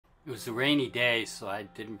It was a rainy day, so I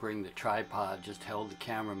didn't bring the tripod, just held the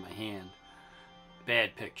camera in my hand.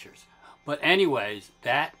 Bad pictures. But anyways,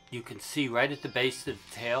 that you can see right at the base of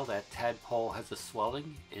the tail, that tadpole has a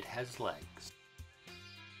swelling. It has legs.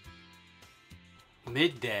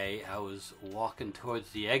 Midday, I was walking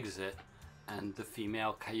towards the exit and the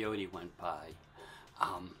female coyote went by.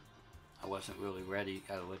 I wasn't really ready.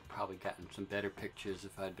 I would have probably gotten some better pictures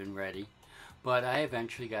if I'd been ready. But I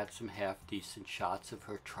eventually got some half-decent shots of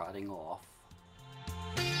her trotting off.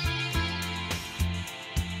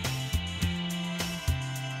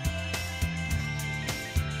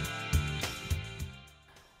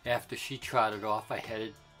 After she trotted off, I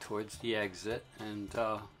headed towards the exit, and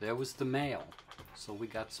there was the male. So we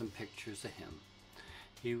got some pictures of him.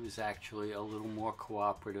 He was actually a little more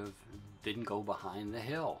cooperative, didn't go behind the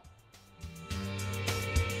hill.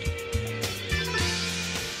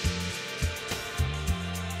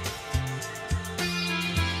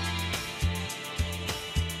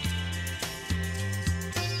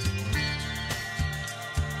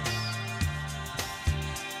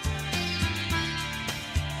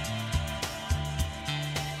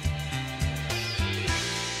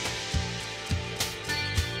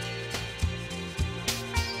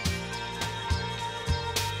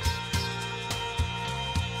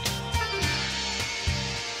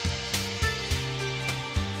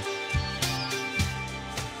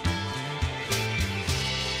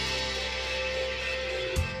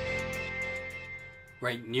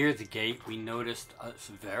 Right near the gate, we noticed a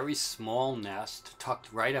very small nest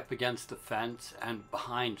tucked right up against the fence and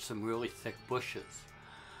behind some really thick bushes.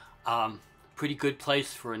 Pretty good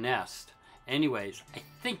place for a nest. Anyways, I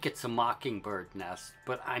think it's a mockingbird nest,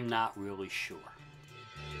 but I'm not really sure.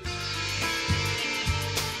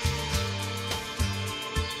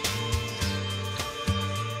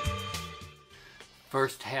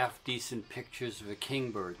 First half-decent pictures of a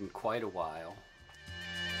kingbird in quite a while.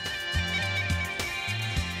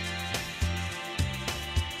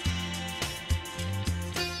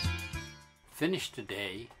 Finished the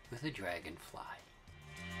day with a dragonfly.